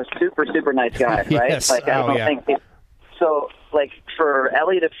really a super, super nice guy, right? Yes. Like, I don't think so. Like, for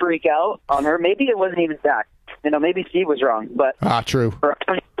Ellie to freak out on her, maybe it wasn't even Zach. Maybe Steve was wrong, but true.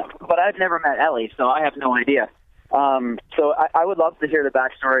 But I've never met Ellie, so I have no idea. So I would love to hear the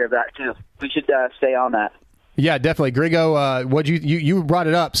backstory of that too. We should stay on that. Yeah, definitely, Gringo. What you brought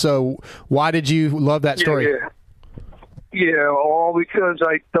it up? So why did you love that story? Yeah, all because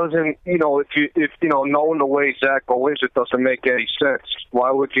it doesn't, if knowing the way Zacho is, it doesn't make any sense.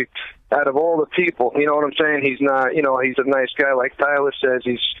 Why would you, out of all the people, you know what I'm saying? He's not, he's a nice guy, like Tyler says.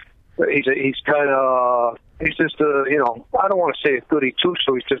 He's kind of, he's just I don't want to say a goody two,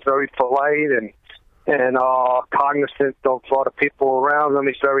 so he's just very polite and cognizant of a lot of people around him.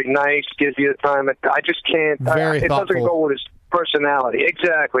 He's very nice, gives you the time. I just can't. Very thoughtful. It doesn't go with his personality.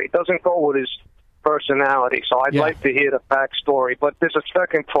 Exactly, it doesn't go with his personality. So I'd like to hear the backstory. But there's a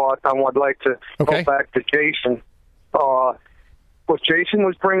second part I would like to go back to Jason. What Jason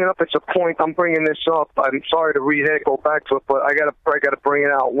was bringing up, it's a point. I'm bringing this up. I'm sorry to go back to it, but I gotta bring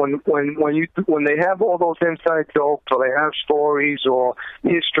it out. When they have all those inside jokes, or they have stories or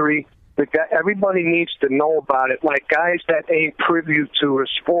history, everybody needs to know about it. Like guys that ain't privy to a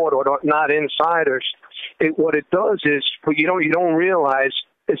sport or not insiders, what it does is, you don't realize,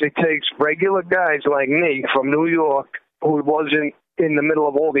 is it takes regular guys like me from New York who wasn't in the middle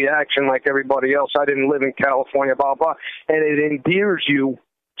of all the action like everybody else. I didn't live in California, blah, blah. And it endears you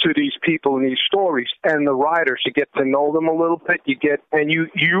to these people and these stories. And the riders, you get to know them a little bit. You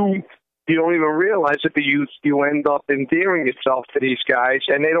don't even realize it, but you end up endearing yourself to these guys,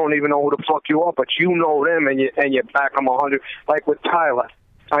 and they don't even know who the fuck you are, but you know them, and you back them 100. Like with Tyler.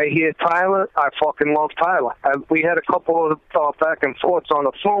 I hear Tyler, I fucking love Tyler. We had a couple of back and forths on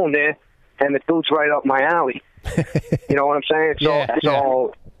the phone there, and the dude's right up my alley. You know what I'm saying?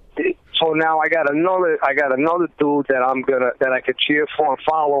 So now I got another dude that I could cheer for and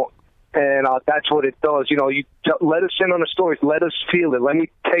follow, and that's what it does. You let us in on the stories, let us feel it, let me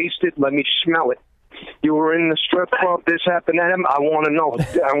taste it, let me smell it. You were in the strip club, this happened to him. I want to know.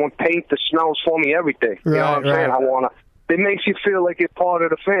 I want paint the smells for me, everything. You know what I'm saying? I want to. it makes you feel like you're part of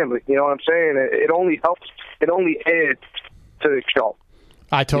the family. You know what I'm saying? It only helps. It only adds to the show.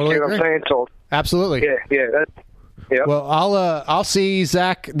 I totally agree. agree. What I'm saying? So, absolutely. Yeah. Yeah. Well, I'll see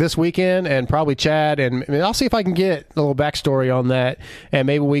Zach this weekend and probably Chad, and I'll see if I can get a little backstory on that, and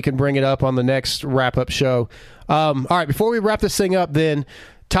maybe we can bring it up on the next wrap up show. All right, before we wrap this thing up, then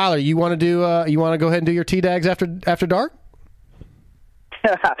Tyler, you want to go ahead and do your T-Dags after dark?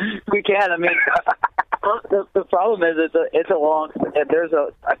 We can. I mean, the problem is there's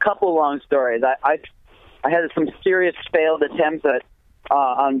a couple long stories. I had some serious failed attempts at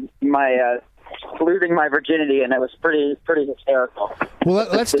on my losing my virginity, and it was pretty hysterical. Well,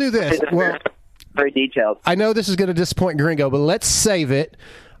 let's do this. Well, very detailed. I know this is going to disappoint Gringo, but let's save it.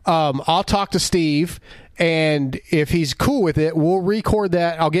 I'll talk to Steve, and if he's cool with it, we'll record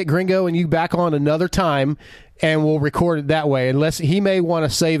that. I'll get Gringo and you back on another time, and we'll record it that way. Unless he may want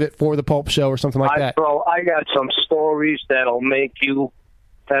to save it for the Pulp Show or something like that. Bro, I got some stories that'll make you.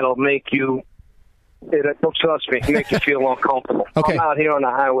 Don't trust me. Make you feel uncomfortable. Okay. I'm out here on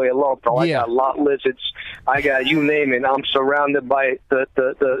the highway alone, bro. Yeah. I got lot lizards. I got you name it. I'm surrounded by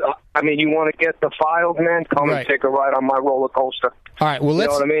the. I mean, you want to get the files, man? Come and take a ride on my roller coaster. All right. Well,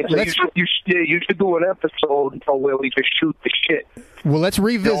 let's. You know what I mean? So you should do an episode where we just shoot the shit. Well, let's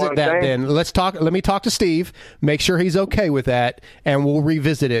revisit you know that then. Let me talk to Steve. Make sure he's okay with that, and we'll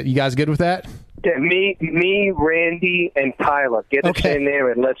revisit it. You guys good with that? Yeah. Me, Randy, and Tyler. Get us in there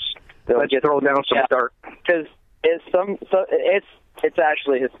and let's throw down some dirt. Because it's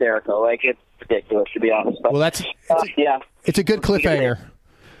actually hysterical. Like, it's ridiculous, to be honest. But, well, it's a good cliffhanger.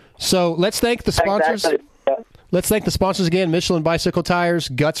 So let's thank the sponsors. Let's thank the sponsors again: Michelin Bicycle Tires,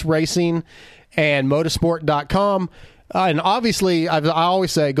 Guts Racing, and Motorsport.com. And obviously, I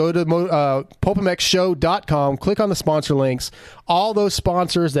always say, go to pulpmxshow.com, click on the sponsor links. All those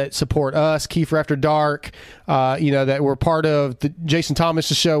sponsors that support us, Kiefer After Dark, that we're part of the Jason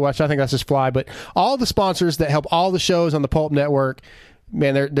Thomas' show, which I think that's his fly, but all the sponsors that help all the shows on the Pulp Network,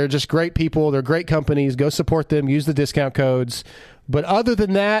 man, they're just great people. They're great companies. Go support them. Use the discount codes. But other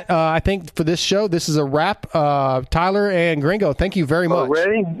than that, I think for this show, this is a wrap. Tyler and Gringo, thank you very much.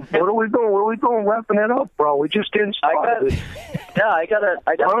 Ready? What are we doing? Wrapping it up, bro. We just getting started. I got a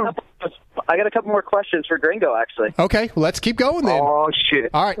couple more questions for Gringo, actually. Okay, well, let's keep going then. Oh shit!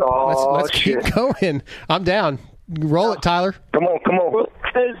 All right, let's keep going. I'm down. Roll it, Tyler. Come on. We'll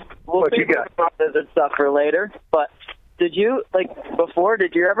what you got? And stuff for later. But did you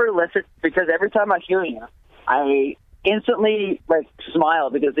ever listen? Because every time I hear you, I instantly smile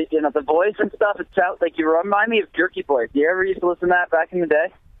because the voice and stuff. It sounds like you remind me of Jerky Boy. Do you ever used to listen to that back in the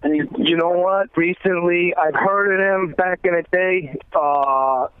day? And you know what? Recently, I've heard of them back in the day,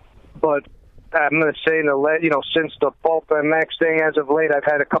 but I'm going to say since the Pulpmx thing, as of late, I've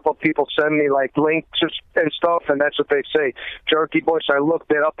had a couple of people send me links and stuff, and that's what they say. Jerky Boy. So I looked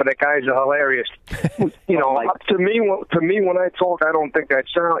it up, and the guys are hilarious. To me, when I talk, I don't think I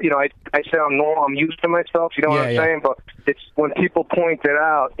sound. I sound normal. I'm used to myself. You know what I'm saying? But it's when people point it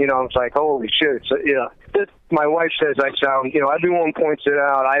out. It's like, holy shit. So, my wife says I sound. Everyone points it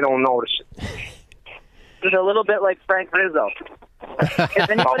out. I don't notice it. It's a little bit like Frank Rizzo. If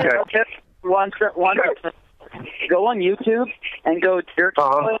anybody wants to go on YouTube and go Jerky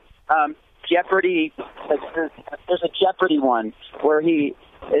Boy, Jeopardy. There's a Jeopardy one where he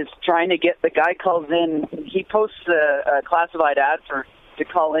is trying to get the guy calls in. He posts a classified ad to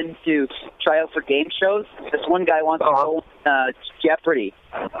call in to try out for game shows. This one guy wants to go on Jeopardy.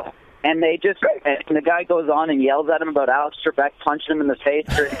 And and the guy goes on and yells at him about Alex Trebek punching him in the face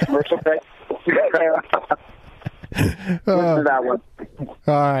during commercial break. That one. All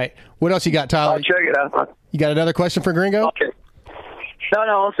right. What else you got, Tyler? I'll check it out. You got another question for Gringo? Okay.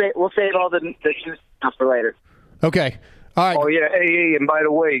 No. We'll save all the juice stuff for later. Okay. All right. Oh yeah. Hey, and by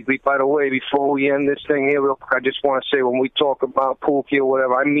the way, before we end this thing here, real quick, I just want to say when we talk about Pookie or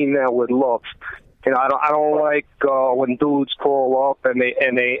whatever, I mean that with love. I don't like when dudes call up and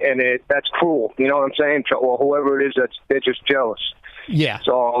they that's cruel. You know what I'm saying? Or whoever it is, they're just jealous. Yeah.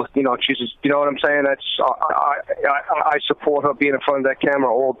 So she's just, you know what I'm saying? That's I support her being in front of that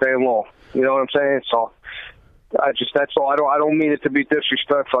camera all day long. You know what I'm saying? So that's all. I don't mean it to be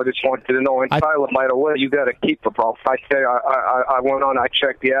disrespectful. I just want you to know. And Tyler, by the way, you got to keep her, bro. I tell you, I went on, I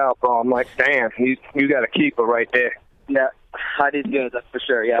checked you out, bro. I'm like, damn, you got to keep her right there. Yeah. Heidi's good, that's for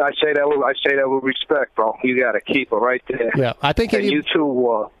sure. Yeah, I say that with respect, bro. You got to keep her right there. Yeah, I think you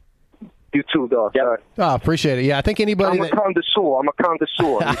too. You too, dog. Yep. Oh, appreciate it. Yeah, I think anybody I'm a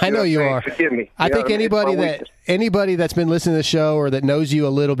connoisseur. I know you are. Forgive me. I think It's anybody that's been listening to the show or that knows you a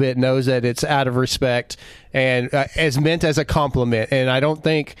little bit knows that it's out of respect and as meant as a compliment. And I don't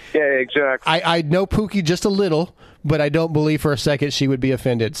think. Yeah, exactly. I know Pookie just a little, but I don't believe for a second she would be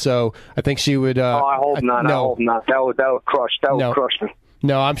offended. So I think she would. I hope not. No. I hope not. That would crush. That would crush me.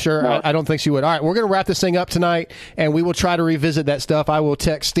 No, I'm sure. No. I don't think she would. All right, we're going to wrap this thing up tonight, and we will try to revisit that stuff. I will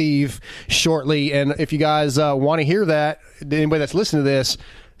text Steve shortly, and if you guys want to hear that, anybody that's listening to this,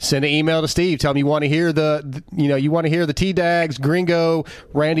 send an email to Steve. Tell him you want to hear the T-Dags, Gringo,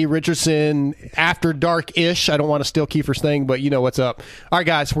 Randy Richardson, After Dark-ish. I don't want to steal Kiefer's thing, but you know what's up. All right,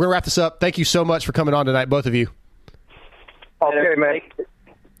 guys, we're going to wrap this up. Thank you so much for coming on tonight, both of you. Okay, man.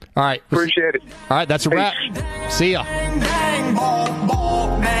 All right. Appreciate it. All right, that's a wrap. See ya.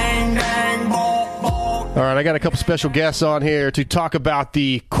 All right, I got a couple special guests on here to talk about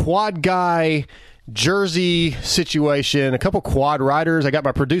the quad guy jersey situation. A couple quad riders. I got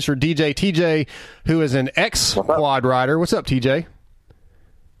my producer, DJ TJ, who is an ex-quad rider. What's up, TJ?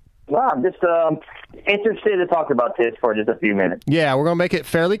 Well, I'm just interested to talk about this for just a few minutes. Yeah, we're going to make it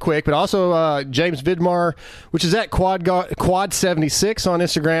fairly quick, but also James Vidmar, which is at Quad76 on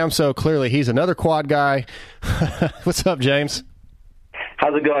Instagram, so clearly he's another quad guy. What's up, James?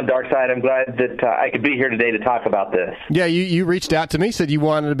 How's it going, Darkside? I'm glad that I could be here today to talk about this. Yeah, you reached out to me, said you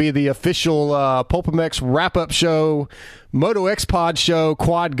wanted to be the official Pulpmx Wrap Up Show, Moto X Pod Show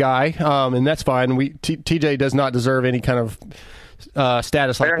quad guy, and that's fine. TJ does not deserve any kind of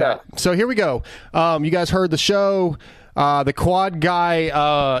status like that. So here we go. You guys heard the show. The quad guy,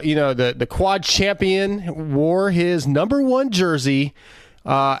 the quad champion wore his number one jersey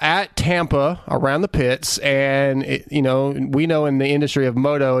at Tampa around the pits, and we know in the industry of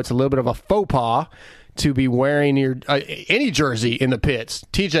moto it's a little bit of a faux pas to be wearing your any jersey in the pits.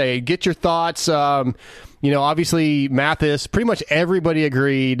 TJ, get your thoughts. Obviously Mathis, pretty much everybody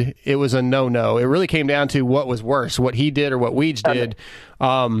agreed it was a no-no. It really came down to what was worse, what he did or what Weege did.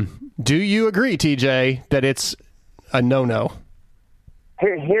 Do you agree, TJ, that it's a no-no?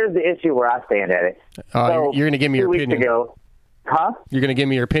 Here's the issue where I stand at it. You're going to give me your opinion. Huh? You're going to give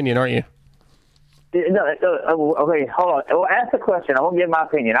me your opinion, aren't you? No, okay, hold on. Well, ask the question. I won't give my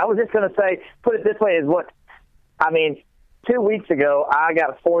opinion. I was just going to say, put it this way, 2 weeks ago, I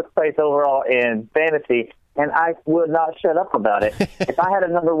got fourth place overall in fantasy, and I would not shut up about it. If I had a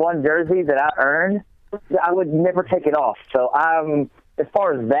number one jersey that I earned, I would never take it off. So as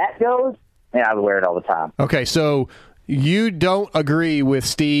far as that goes, I would wear it all the time. Okay, so you don't agree with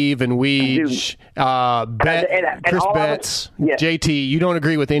Steve and Weege, Chris Betts, JT. You don't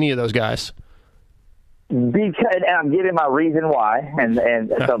agree with any of those guys? Because, and I'm giving my reason why, and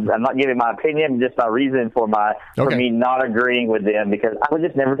so I'm not giving my opinion, just my reason for me not agreeing with them, because I would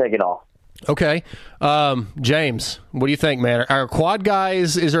just never take it off. Okay. James, what do you think, man? Are quad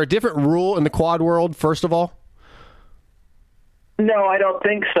guys, is there a different rule in the quad world, first of all? No, I don't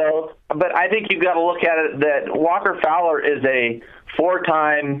think so. But I think you've got to look at it that Walker Fowler is a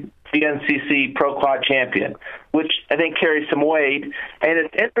 4-time CNCC Pro Quad champion, which I think carries some weight. And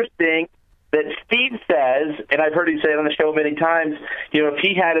it's interesting that Steve says, and I've heard him say it on the show many times, if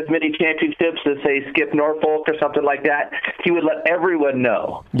he had as many championships as, say, Skip Norfolk or something like that, he would let everyone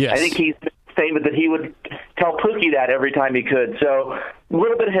know. Yes. I think he's saying that he would tell Pookie that every time he could. So a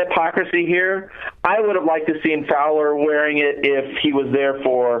little bit of hypocrisy here. I would have liked to seen Fowler wearing it if he was there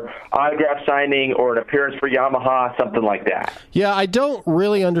for autograph signing or an appearance for Yamaha, something like that. Yeah, I don't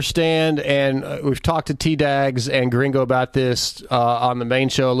really understand, and we've talked to T-Dags and Gringo about this on the main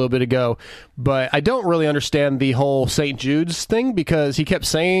show a little bit ago, but I don't really understand the whole St. Jude's thing, because he kept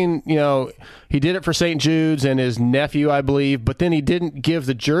saying, he did it for St. Jude's and his nephew, I believe, but then he didn't give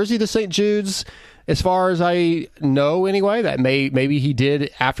the jersey to St. Jude's, as far as I know anyway. That maybe he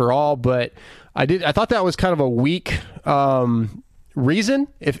did after all, but I thought that was kind of a weak reason,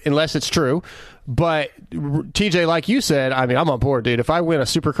 unless it's true. But TJ, like you said, I'm on board, dude. If I win a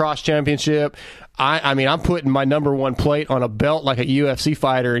Supercross championship, I'm putting my number one plate on a belt like a UFC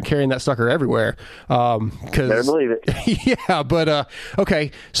fighter and carrying that sucker everywhere. Better believe it. Yeah, but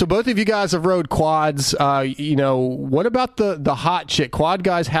okay. So both of you guys have rode quads. What about the hot chick? Quad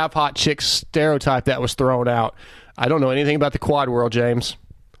guys have hot chick stereotype that was thrown out. I don't know anything about the quad world, James.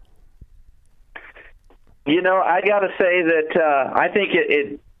 I got to say that I think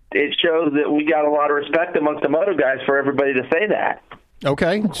it shows that we got a lot of respect amongst the moto guys for everybody to say that.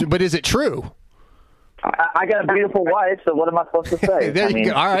 Okay, but is it true? I got a beautiful wife, so what am I supposed to say? There you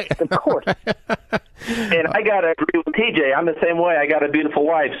go. All right. Of course. And I got to agree with TJ. I'm the same way. I got a beautiful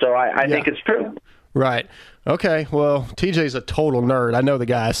wife, so I think it's true. Right. Okay. Well, TJ's a total nerd. I know the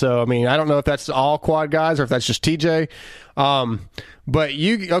guy. So, I mean, I don't know if that's all quad guys or if that's just TJ. But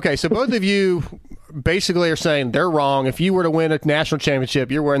so both of you basically are saying they're wrong. If you were to win a national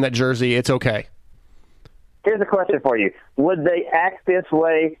championship, you're wearing that jersey, it's okay. Here's a question for you. Would they act this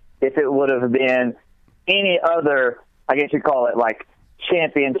way if it would have been any other, I guess you'd call it like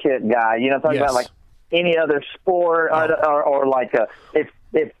championship guy? You know what I'm talking about? Like any other sport or like if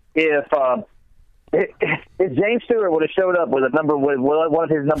James Stewart would have showed up with one of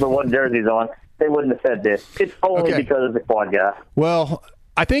his number one jerseys on, they wouldn't have said this. It's only because of the quad guy. Well,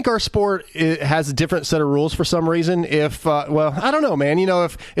 I think our sport has a different set of rules for some reason. If I don't know, man. You know,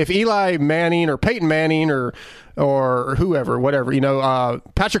 if Eli Manning or Peyton Manning or whoever, whatever,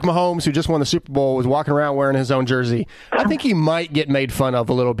 Patrick Mahomes, who just won the Super Bowl, was walking around wearing his own jersey, I think he might get made fun of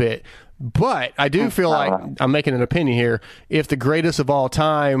a little bit. But I do feel like, I'm making an opinion here, if the greatest of all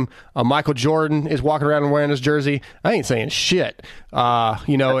time, Michael Jordan, is walking around and wearing his jersey, I ain't saying shit.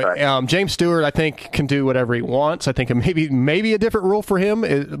 James Stewart, I think, can do whatever he wants. I think maybe a different rule for him.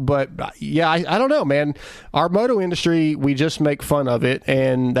 But, I don't know, man. Our moto industry, we just make fun of it,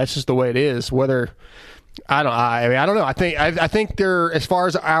 and that's just the way it is. Whether, I don't know. I think they're, as far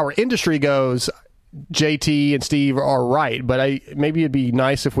as our industry goes, JT and Steve are right, but maybe it'd be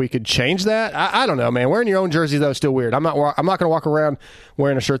nice if we could change that. I don't know, man. Wearing your own jersey though is still weird. I'm not going to walk around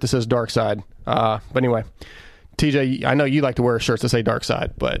wearing a shirt that says Darkside. But anyway, TJ, I know you like to wear shirts that say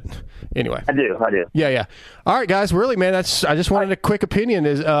Darkside, but anyway, I do. Yeah. All right, guys. Really, man. I just wanted a quick opinion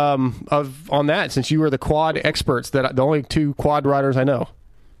on that, since you were the quad experts, the only two quad riders I know.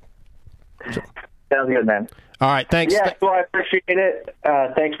 Sounds good, man. All right, thanks. Yeah, well, I appreciate it.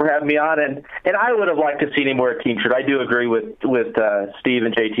 Thanks for having me on, and I would have liked to see him wear a team shirt. I do agree with Steve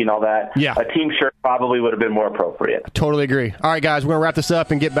and JT and all that. Yeah, a team shirt probably would have been more appropriate. Totally agree. All right, guys, we're gonna wrap this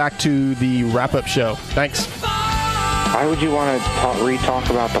up and get back to the wrap-up show. Thanks. Why would you want to re-talk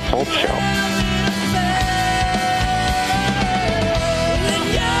about the Pulp show?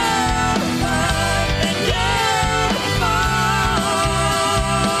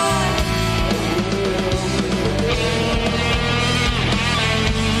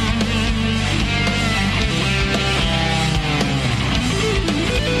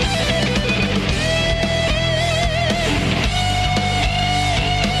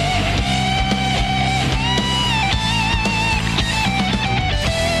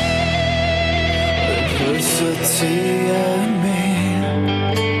 Adversity and me